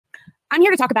I'm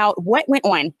here to talk about what went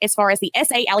on as far as the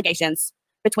SA allegations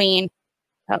between,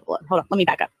 hold on, let me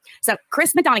back up. So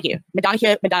Chris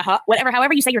McDonough, whatever,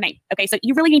 however you say your name. Okay, so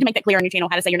you really need to make that clear on your channel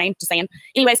how to say your name, just saying.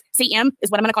 Anyways, CM is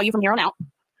what I'm going to call you from here on out.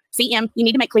 CM, you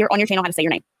need to make clear on your channel how to say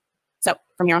your name. So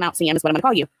from here on out, CM is what I'm going to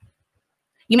call you.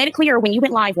 You made it clear when you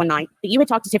went live one night that you had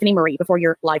talked to Tiffany Marie before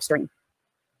your live stream.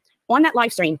 On that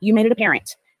live stream, you made it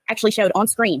apparent, actually showed on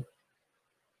screen,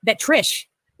 that Trish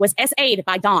was SA'd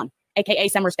by Don, aka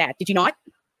Summer's dad. Did you not?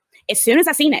 As soon as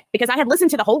I seen it, because I had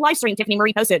listened to the whole live stream Tiffany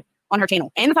Marie posted on her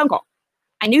channel and the phone call,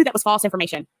 I knew that was false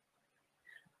information.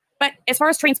 But as far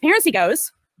as transparency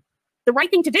goes, the right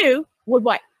thing to do would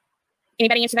what?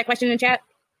 Anybody answer that question in the chat?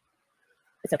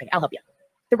 It's okay, I'll help you.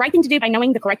 The right thing to do by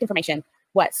knowing the correct information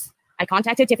was I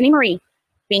contacted Tiffany Marie,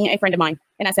 being a friend of mine,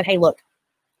 and I said, hey, look.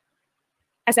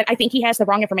 I said, I think he has the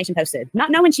wrong information posted.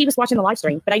 Not knowing she was watching the live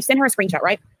stream, but I sent her a screenshot,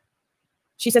 right?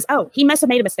 She says, oh, he must have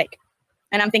made a mistake.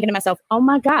 And I'm thinking to myself, oh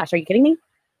my gosh, are you kidding me?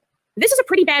 This is a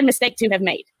pretty bad mistake to have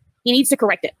made. He needs to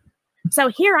correct it. So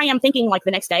here I am thinking like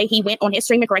the next day, he went on his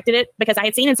stream and corrected it because I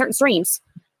had seen in certain streams,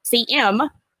 CM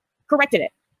corrected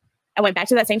it. I went back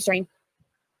to that same stream.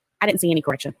 I didn't see any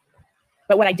correction.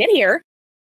 But what I did hear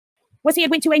was he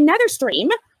had went to another stream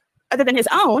other than his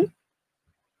own,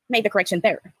 made the correction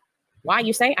there. Why,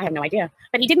 you say? I have no idea.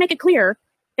 But he did make it clear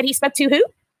that he spoke to who?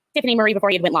 Tiffany Marie before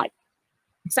he had went live.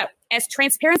 So as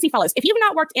transparency follows, if you've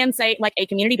not worked in, say, like a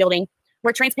community building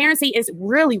where transparency is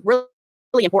really, really,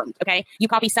 really important, okay? You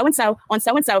copy so-and-so on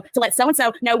so-and-so to let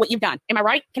so-and-so know what you've done. Am I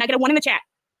right? Can I get a 1 in the chat?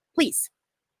 Please.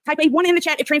 Type a 1 in the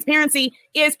chat if transparency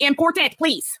is important,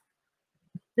 please.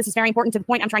 This is very important to the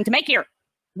point I'm trying to make here.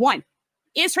 1.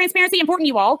 Is transparency important,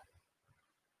 you all?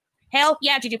 Hell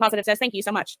yeah, Juju Positive says, thank you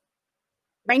so much.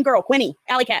 Rain Girl, Quinny,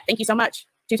 Alley Cat, thank you so much.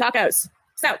 2 tacos.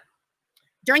 So,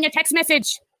 during a text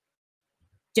message,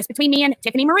 just between me and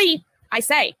Tiffany Marie, I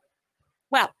say,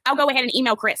 well, I'll go ahead and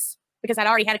email Chris because I'd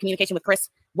already had a communication with Chris,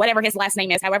 whatever his last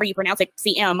name is, however you pronounce it,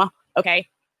 CM, okay?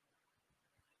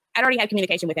 I'd already had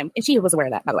communication with him, and she was aware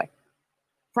of that, by the way,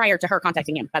 prior to her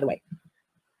contacting him, by the way.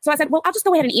 So I said, well, I'll just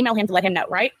go ahead and email him to let him know,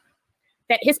 right?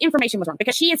 That his information was wrong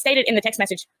because she had stated in the text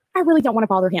message, I really don't want to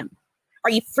bother him. Are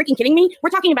you freaking kidding me? We're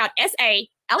talking about SA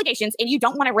allegations and you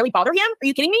don't want to really bother him? Are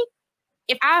you kidding me?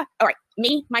 All right,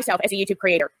 me, myself as a YouTube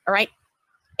creator, all right?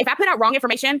 If I put out wrong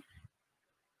information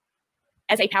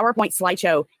as a PowerPoint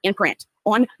slideshow in print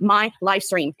on my live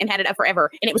stream and had it up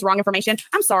forever and it was wrong information,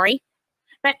 I'm sorry.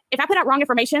 But if I put out wrong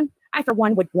information, I, for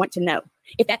one, would want to know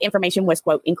if that information was,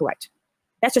 quote, incorrect.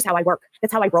 That's just how I work.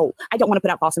 That's how I roll. I don't want to put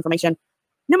out false information.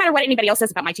 No matter what anybody else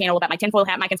says about my channel, about my tinfoil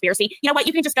hat, my conspiracy, you know what?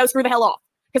 You can just go screw the hell off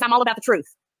because I'm all about the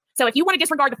truth. So if you want to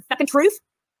disregard the fucking truth,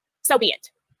 so be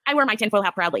it. I wear my tinfoil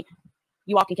hat proudly.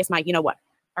 You all can kiss my you-know-what.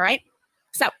 All right?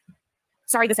 So,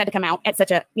 sorry this had to come out at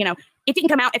such a, it didn't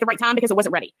come out at the right time because it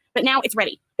wasn't ready. But now it's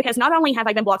ready because not only have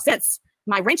I been blocked since,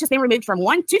 my wrench has been removed from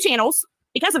 2 channels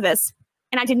because of this,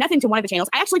 and I did nothing to one of the channels.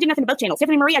 I actually did nothing to both channels.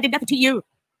 Tiffany Marie, I did nothing to you.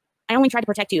 I only tried to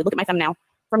protect you. Look at my thumbnail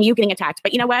from you getting attacked.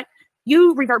 But you know what?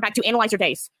 You revert back to analyze your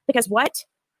days because what?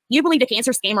 You believed a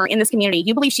cancer scammer in this community.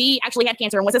 You believe she actually had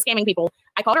cancer and wasn't scamming people.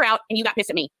 I called her out and you got pissed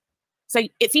at me. So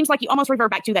it seems like you almost revert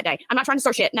back to that day. I'm not trying to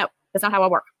start shit. No, that's not how I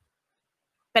work.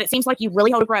 But it seems like you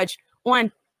really hold a grudge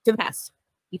on to the past.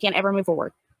 You can't ever move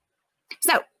forward.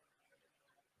 So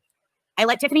I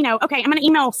let Tiffany know, okay, I'm going to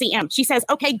email CM. She says,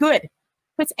 okay, good.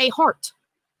 Puts a heart.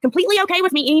 Completely okay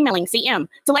with me emailing CM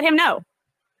to let him know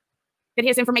that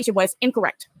his information was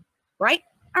incorrect. Right?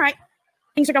 All right.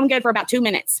 Things are going good for about 2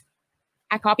 minutes.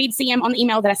 I copied CM on the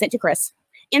email that I sent to Chris.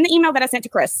 In the email that I sent to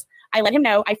Chris, I let him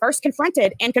know I first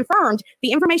confronted and confirmed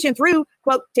the information through,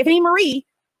 quote, Tiffany Marie,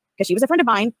 because she was a friend of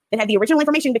mine that had the original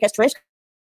information because Trish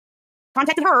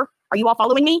contacted her. Are you all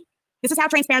following me? This is how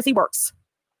transparency works.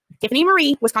 Tiffany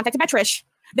Marie was contacted by Trish,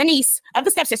 the niece of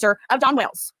the stepsister of Don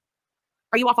Wells.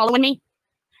 Are you all following me?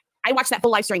 I watched that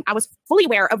full live stream. I was fully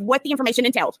aware of what the information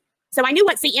entailed. So I knew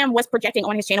what CM was projecting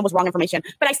on his channel was wrong information,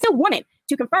 but I still wanted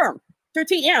to confirm through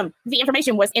TM the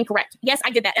information was incorrect. Yes,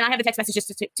 I did that. And I have the text messages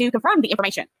to confirm the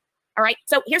information. All right.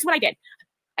 So here's what I did.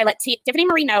 I let Tiffany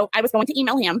Marie know I was going to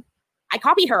email him. I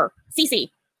copied her, BCC,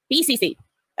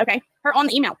 okay, her on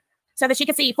the email so that she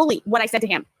could see fully what I said to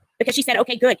him because she said,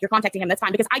 okay, good, you're contacting him. That's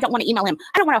fine because I don't want to email him.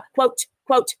 I don't want to,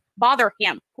 quote, bother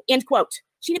him, end quote.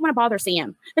 She didn't want to bother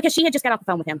CM because she had just got off the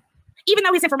phone with him, even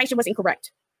though his information was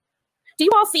incorrect. Do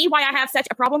you all see why I have such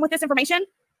a problem with this information?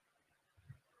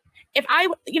 If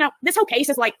this whole case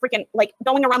is like freaking like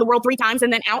going around the world 3 times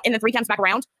and then out and then 3 times back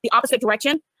around the opposite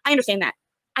direction. I understand that.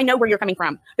 I know where you're coming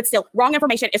from, but still wrong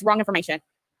information is wrong information.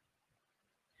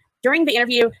 During the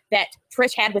interview that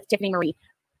Trish had with Tiffany Marie,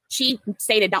 she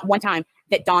stated not one time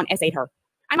that Don SA'd her.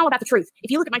 I'm all about the truth.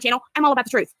 If you look at my channel, I'm all about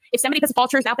the truth. If somebody puts a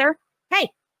false truth out there, hey,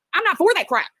 I'm not for that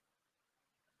crap.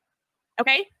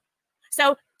 Okay?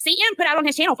 So CM put out on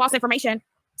his channel false information.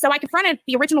 So I confronted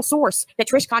the original source that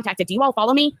Trish contacted. Do you all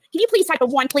follow me? Can you please type a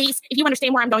 1, please? If you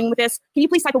understand where I'm going with this, can you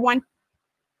please type a 1?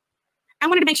 I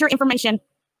wanted to make sure information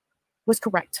was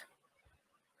correct.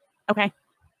 Okay.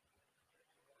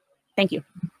 Thank you.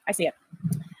 I see it.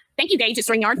 Thank you, Gage at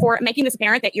StreamYard, for making this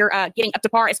apparent that you're getting up to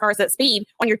par as far as the speed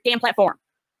on your damn platform.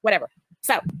 Whatever.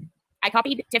 So I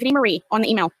copied Tiffany Marie on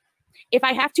the email. If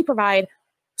I have to provide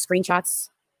screenshots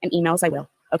and emails, I will.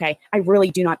 Okay. I really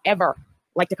do not ever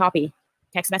like to copy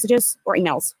text messages or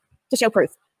emails to show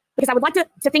proof, because I would like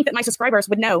to think that my subscribers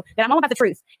would know that I'm all about the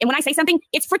truth. And when I say something,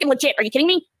 it's freaking legit. Are you kidding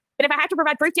me? But if I have to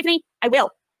provide proof, Tiffany, I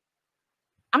will.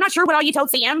 I'm not sure what all you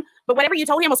told CM, but whatever you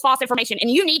told him was false information, and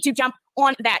you need to jump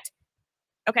on that.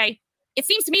 Okay? It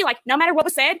seems to me like no matter what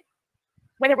was said,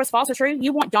 whether it was false or true,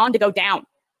 you want Dawn to go down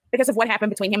because of what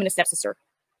happened between him and his stepsister.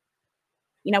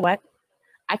 You know what?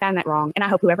 I found that wrong, and I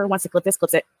hope whoever wants to clip this,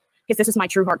 clips it, because this is my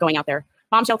true heart going out there.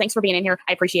 Bombshell, thanks for being in here.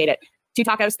 I appreciate it. 2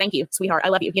 tacos, thank you, sweetheart. I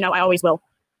love you. You know, I always will.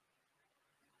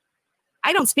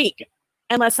 I don't speak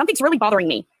unless something's really bothering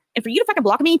me. And for you to fucking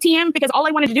block me, TM, because all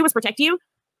I wanted to do was protect you?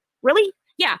 Really?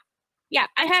 Yeah. Yeah,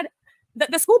 I had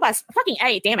the school bus. Fucking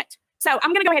A, damn it. So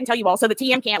I'm going to go ahead and tell you all so the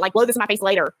TM can't like blow this in my face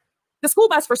later. The school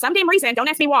bus, for some damn reason, don't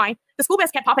ask me why, the school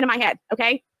bus kept popping in my head,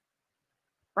 okay?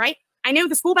 Right? I knew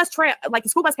the school bus the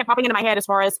school bus kept popping into my head as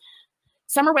far as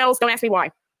Summer Wells, don't ask me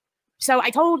why. So I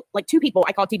told like 2 people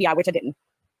I called TBI, which I didn't.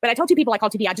 But I told 2 people I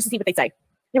called TBI just to see what they say.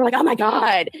 They were like, oh my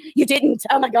God, you didn't.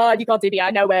 Oh my God, you called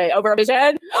TBI. No way. Over a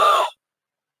vision.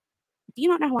 Do you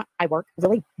not know how I work?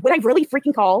 Really? Would I really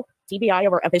freaking call TBI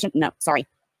over a vision? No, sorry.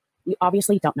 You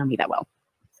obviously don't know me that well.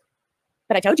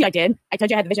 But I told you I did. I told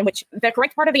you I had the vision, which the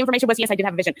correct part of the information was, yes, I did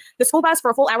have a vision. The school bus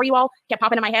for a full hour, you all, kept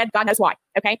popping in my head. God knows why.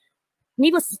 Okay.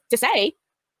 Needless to say,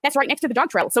 that's right next to the dog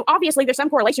trail. So obviously there's some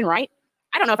correlation, right?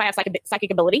 I don't know if I have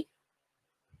psychic ability.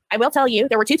 I will tell you,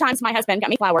 there were 2 times my husband got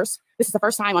me flowers. This is the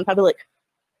first time on public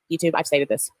YouTube I've stated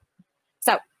this.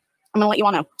 So I'm going to let you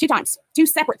all know. 2 times. 2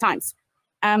 separate times.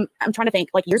 I'm trying to think,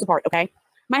 like years apart, okay?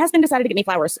 My husband decided to get me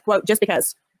flowers, quote, just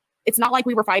because. It's not like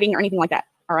we were fighting or anything like that,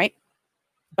 all right?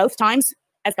 Both times,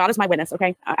 as God is my witness,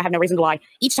 okay? I have no reason to lie.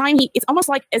 Each time, it's almost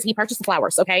like as he purchased the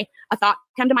flowers, okay? A thought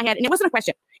came to my head, and it wasn't a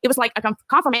question. It was like a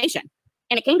confirmation.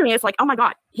 And it came to me, it's like, oh my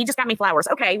God, he just got me flowers.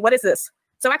 Okay, what is this?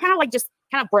 So I kind of like just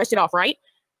kind of brushed it off, right?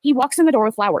 He walks in the door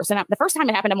with flowers. And the first time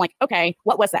it happened, I'm like, okay,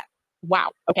 what was that?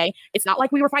 Wow, okay? It's not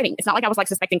like we were fighting. It's not like I was like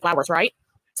suspecting flowers, right?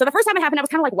 So the first time it happened, I was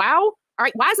kind of like, wow, all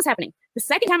right, why is this happening? The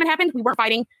second time it happened, we weren't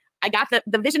fighting. I got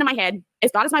the vision in my head.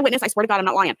 As God is my witness, I swear to God, I'm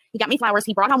not lying. He got me flowers.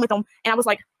 He brought home with him. And I was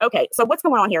like, okay, so what's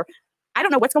going on here? I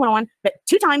don't know what's going on, but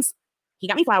 2 times he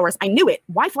got me flowers. I knew it.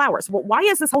 Why flowers? Well, why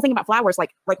is this whole thing about flowers?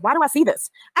 Like, why do I see this?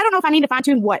 I don't know if I need to fine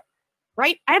tune what,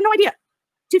 right? I have no idea.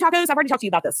 2 tacos. I've already talked to you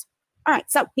about this. All right.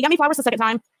 So he got me flowers the second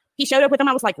time. He showed up with them.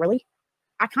 I was like, really?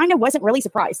 I kind of wasn't really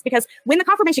surprised, because when the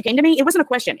confirmation came to me, it wasn't a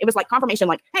question. It was like confirmation,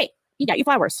 like, hey, he got you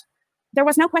flowers. There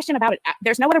was no question about it.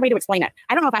 There's no other way to explain it.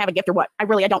 I don't know if I have a gift or what. I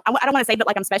don't want to say that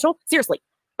like I'm special. Seriously.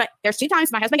 But there's 2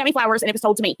 times my husband got me flowers, and it was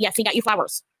told to me, yes, he got you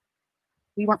flowers.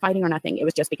 We weren't fighting or nothing. It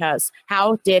was just because.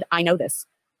 How did I know this?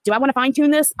 Do I want to fine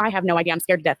tune this? I have no idea. I'm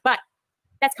scared to death. But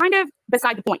that's kind of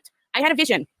beside the point. I had a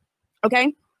vision.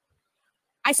 Okay.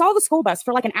 I saw the school bus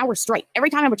for like an hour straight. Every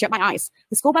time I would shut my eyes,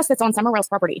 the school bus that's on Summer Wells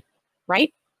property,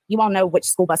 right? You all know which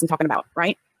school bus I'm talking about,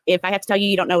 right? If I have to tell you,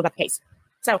 you don't know about the case.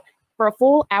 So for a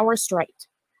full hour straight,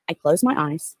 I closed my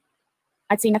eyes.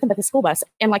 I'd see nothing but the school bus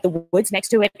and like the woods next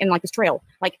to it and like this trail,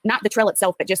 like not the trail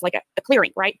itself, but just like a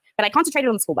clearing, right? But I concentrated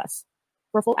on the school bus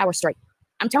for a full hour straight.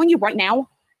 I'm telling you right now,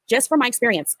 just from my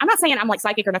experience, I'm not saying I'm like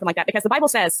psychic or nothing like that, because the Bible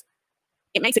says,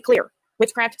 it makes it clear,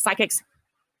 witchcraft, psychics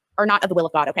are not of the will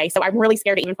of God, okay? So I'm really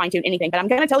scared to even fine tune anything, but I'm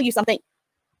going to tell you something.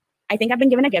 I think I've been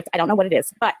given a gift. I don't know what it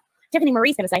is, but Tiffany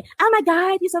Marie's going to say, oh my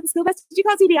God, you saw the school bus. Did you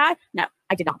call TBI? No,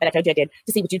 I did not, but I told you I did,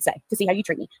 to see what you'd say, to see how you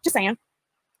treat me. Just saying.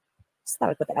 Just thought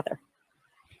I'd put that out there.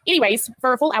 Anyways,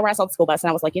 for a full hour, I saw the school bus, and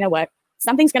I was like, you know what?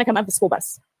 Something's going to come up the school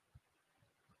bus.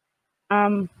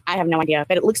 I have no idea,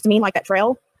 but it looks to me like that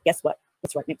trail. Guess what?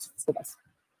 It's right next to the school bus.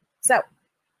 So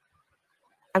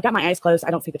I've got my eyes closed.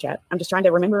 I don't see the chat. I'm just trying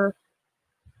to remember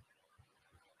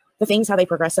the things, how they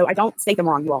progress, so I don't state them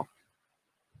wrong, you all.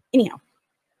 Anyhow,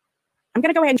 I'm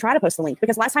going to go ahead and try to post the link,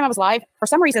 because last time I was live, for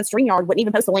some reason, StreamYard wouldn't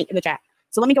even post the link in the chat.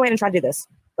 So let me go ahead and try to do this.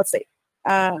 Let's see.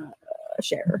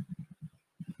 Share.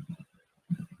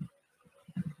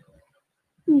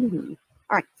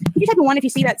 All right. Can you type a 1 if you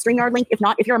see that StreamYard link? If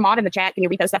not, if you're a mod in the chat, can you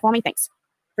repost that for me? Thanks.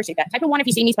 Appreciate that. Type a 1 if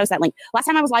you see me post that link. Last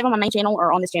time I was live on my main channel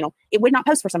or on this channel, it would not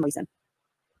post for some reason.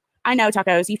 I know,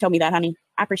 tacos. You've told me that, honey.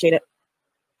 I appreciate it.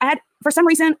 For some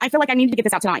reason, I feel like I needed to get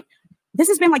this out tonight. This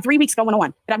has been like 3 weeks going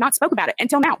on, but I've not spoke about it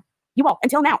until now. You all,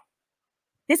 until now.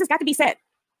 This has got to be said.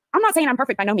 I'm not saying I'm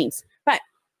perfect by no means, but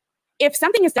if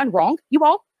something is done wrong, you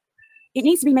all, it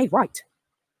needs to be made right.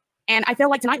 And I feel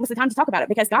like tonight was the time to talk about it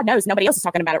because God knows nobody else is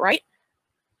talking about it, right?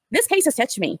 This case has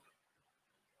touched me.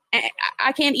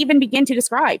 I can't even begin to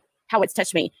describe how it's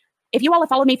touched me. If you all have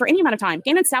followed me for any amount of time,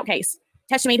 Gannon's Stout case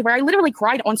touched me to where I literally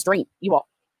cried on stream, you all,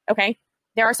 okay?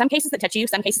 There are some cases that touch you,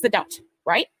 some cases that don't,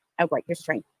 right? Oh, great, here's a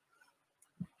train.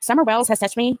 Summer Wells has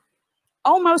touched me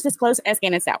almost as close as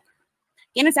Gannon Stout.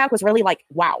 Gannon Stout was really like,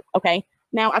 wow, okay?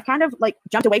 Now, I've kind of like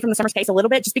jumped away from the Summers case a little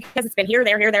bit just because it's been here,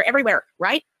 there, everywhere,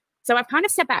 right? So I've kind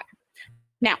of stepped back.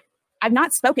 Now, I've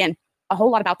not spoken a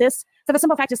whole lot about this for the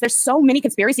simple fact is there's so many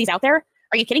conspiracies out there.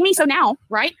 Are you kidding me? So now,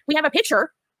 right, we have a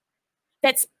picture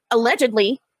that's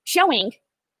allegedly showing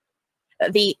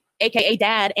the AKA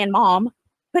dad and mom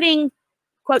putting,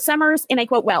 quote, Summers in a,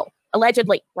 quote, well,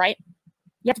 allegedly, right?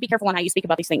 You have to be careful on how you speak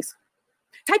about these things.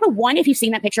 Type of 1 if you've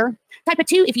seen that picture. Type of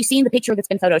 2 if you've seen the picture that's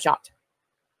been photoshopped.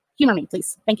 Humor me,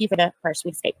 please. Thank you for the prayer,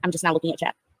 sweet escape. I'm just now looking at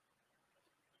chat.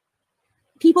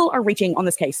 People are reaching on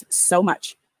this case so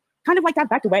much. Kind of like that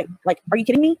backed away. Like, are you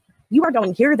kidding me? You are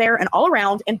going here, there, and all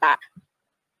around and back.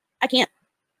 I can't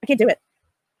do it.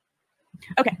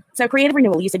 Okay, so creative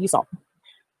renewal, you said you saw.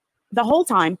 The whole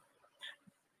time,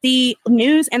 the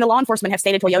news and the law enforcement have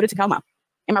stated Toyota Tacoma.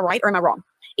 Am I right or am I wrong?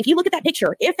 If you look at that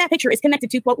picture, if that picture is connected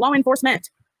to, quote, law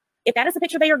enforcement, if that is the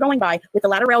picture they are going by with the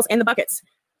ladder rails and the buckets,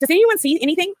 does anyone see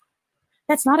anything?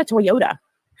 That's not a Toyota.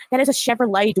 That is a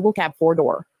Chevrolet dual cab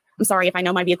 4-door. I'm sorry if I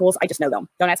know my vehicles. I just know them.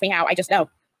 Don't ask me how. I just know.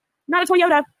 Not a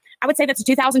Toyota. I would say that's a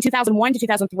 2000, 2001 to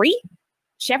 2003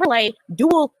 Chevrolet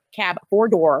dual cab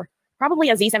 4-door, probably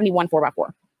a Z71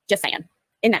 4x4. Just saying.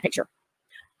 In that picture.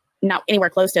 Not anywhere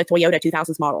close to a Toyota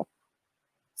 2000s model.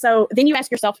 So then you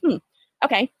ask yourself,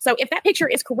 okay, so if that picture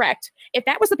is correct, if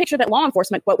that was the picture that law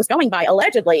enforcement, quote, was going by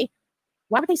allegedly,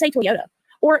 why would they say Toyota?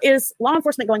 Or is law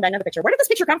enforcement going by another picture? Where did this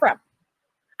picture come from?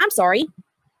 I'm sorry.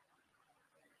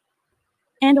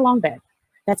 And a long bed.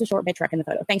 That's a short bed truck in the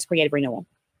photo. Thanks, creative renewal.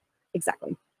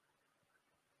 Exactly.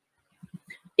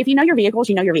 If you know your vehicles,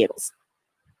 you know your vehicles.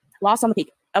 Lost on the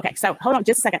peak. Okay, so hold on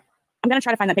just a second. I'm going to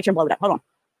try to find that picture and blow it up. Hold on.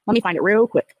 Let me find it real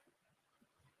quick.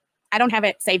 I don't have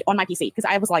it saved on my PC because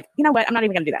I was like, you know what? I'm not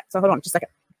even going to do that. So hold on just a second.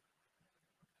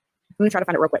 I'm going to try to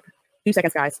find it real quick. 2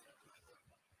 seconds, guys.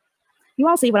 You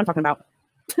all see what I'm talking about.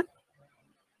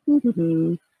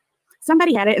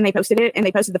 Somebody had it and they posted it and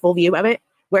they posted the full view of it.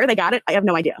 Where they got it, I have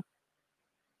no idea.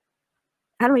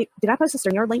 Did I post the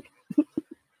StreamYard link?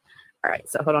 All right,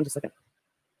 so hold on just a second.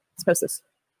 Let's post this.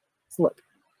 Let's look.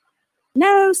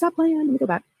 No, stop playing. Let me go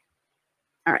back.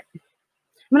 All right.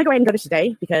 I'm going to go ahead and go to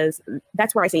today because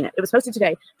that's where I seen it. It was posted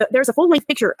today. There's a full-length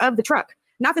picture of the truck.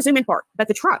 Not the zoom-in part, but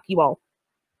the truck, you all.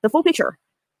 The full picture.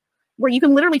 Where you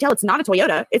can literally tell it's not a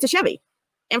Toyota, it's a Chevy.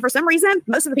 And for some reason,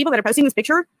 most of the people that are posting this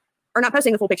picture are not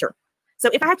posting the full picture. So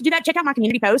if I have to do that, check out my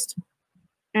community post.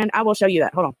 And I will show you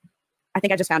that. Hold on. I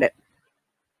think I just found it.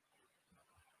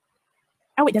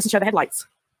 Oh, it doesn't show the headlights.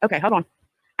 Okay, hold on.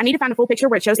 I need to find a full picture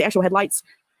where it shows the actual headlights.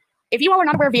 If you all are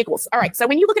not aware of vehicles, all right, so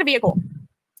when you look at a vehicle,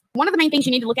 one of the main things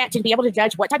you need to look at to be able to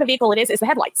judge what type of vehicle it is the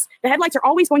headlights. The headlights are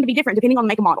always going to be different depending on the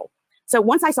make and model. So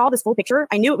once I saw this full picture,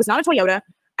 I knew it was not a Toyota.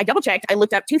 I double checked. I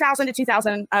looked up 2000 to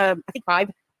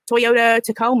 2005 Toyota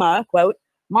Tacoma, quote,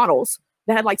 models.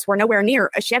 The headlights were nowhere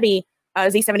near a Chevy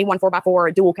Z71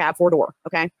 4x4 dual cab 4-door,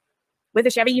 okay? With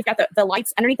the Chevy, you've got the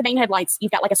lights underneath the main headlights.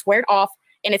 You've got like a squared off,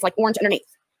 and it's like orange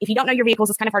underneath. If you don't know your vehicles,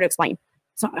 it's kind of hard to explain.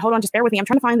 So hold on, just bear with me. I'm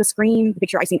trying to find the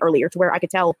picture I seen earlier to where I could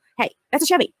tell, hey, that's a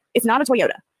Chevy. It's not a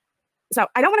Toyota. So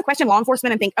I don't want to question law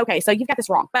enforcement and think, okay, so you've got this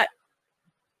wrong. But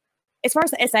as far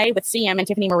as the SA with CM and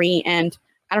Tiffany Marie, and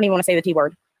I don't even want to say the T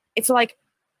word, it's like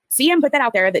CM put that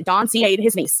out there that Don CA'd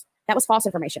his niece. That was false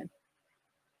information.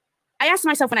 I asked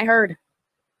myself when I heard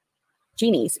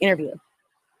Jeannie's interview,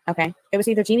 okay, it was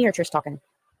either Jeannie or Trish talking.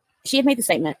 She had made the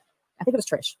statement, I think it was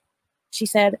Trish. She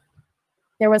said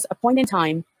there was a point in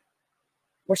time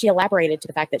where she elaborated to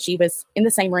the fact that she was in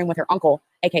the same room with her uncle,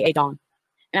 AKA Don.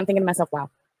 And I'm thinking to myself, wow.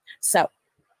 So,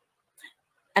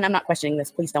 and I'm not questioning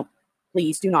this.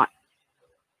 Please do not.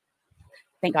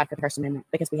 Thank God for the First Amendment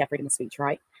because we have freedom of speech,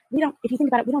 right? If you think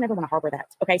about it, we don't ever want to harbor that.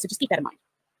 Okay, so just keep that in mind.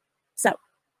 So,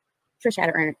 Trish had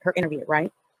her interview,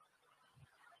 right?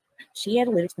 She had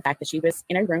alluded to the fact that she was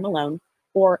in a room alone,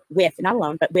 or with, not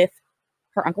alone, but with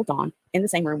her uncle Don in the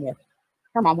same room with.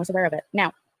 Her mom was aware of it.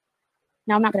 Now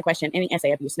I'm not going to question any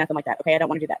SA abuse, nothing like that. Okay, I don't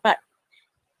want to do that. But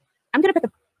I'm going to put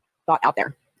the thought out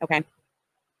there, okay?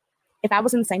 If I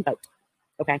was in the same boat,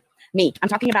 okay? Me, I'm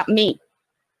talking about me.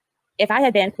 if I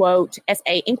had been, quote,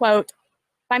 SA, in quote,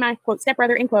 by my, quote,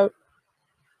 stepbrother, in quote,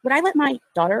 would I let my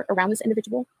daughter around this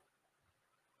individual?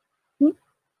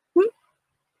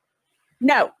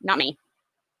 No, not me.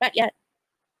 But yet,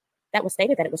 that was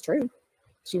stated that it was true.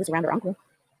 She was around her uncle.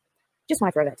 Just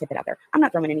want to throw that tidbit out there. I'm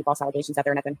not throwing any false allegations out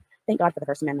there or nothing. Thank God for the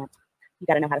First Amendment. You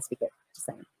got to know how to speak it. Just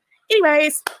saying.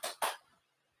 Anyways,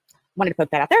 wanted to poke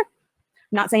that out there.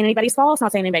 Not saying anybody's false,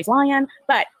 not saying anybody's lying,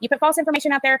 but you put false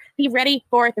information out there, be ready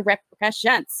for the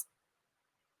repercussions.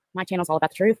 My channel's all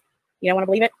about the truth. You don't want to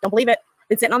believe it? Don't believe it.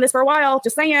 Been sitting on this for a while.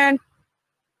 Just saying.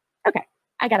 Okay,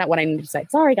 I got out what I needed to say.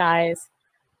 Sorry, guys.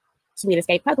 Sweet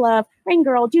escape, hug love, rain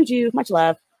girl, juju, much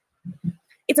love.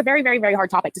 It's a very, very, very hard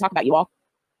topic to talk about, you all.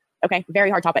 Okay, very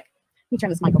hard topic. Let me turn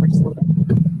this mic over just a little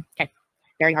bit. Okay,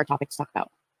 very hard topic to talk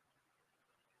about.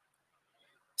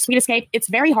 Sweet escape, it's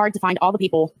very hard to find all the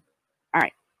people. All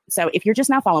right, so if you're just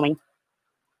now following,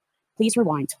 please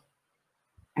rewind.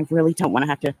 I really don't want to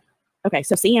have to. Okay,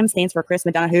 so CM stands for Chris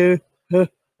McDonough,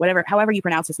 whatever, however you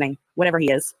pronounce his name, whatever he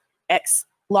is. Ex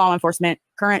law enforcement,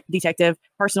 current detective,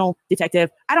 personal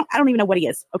detective. I don't even know what he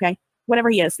is. Okay, whatever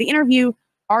he is. The interview,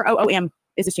 ROOM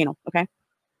is his channel. Okay,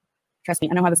 trust me,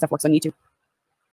 I know how this stuff works on YouTube.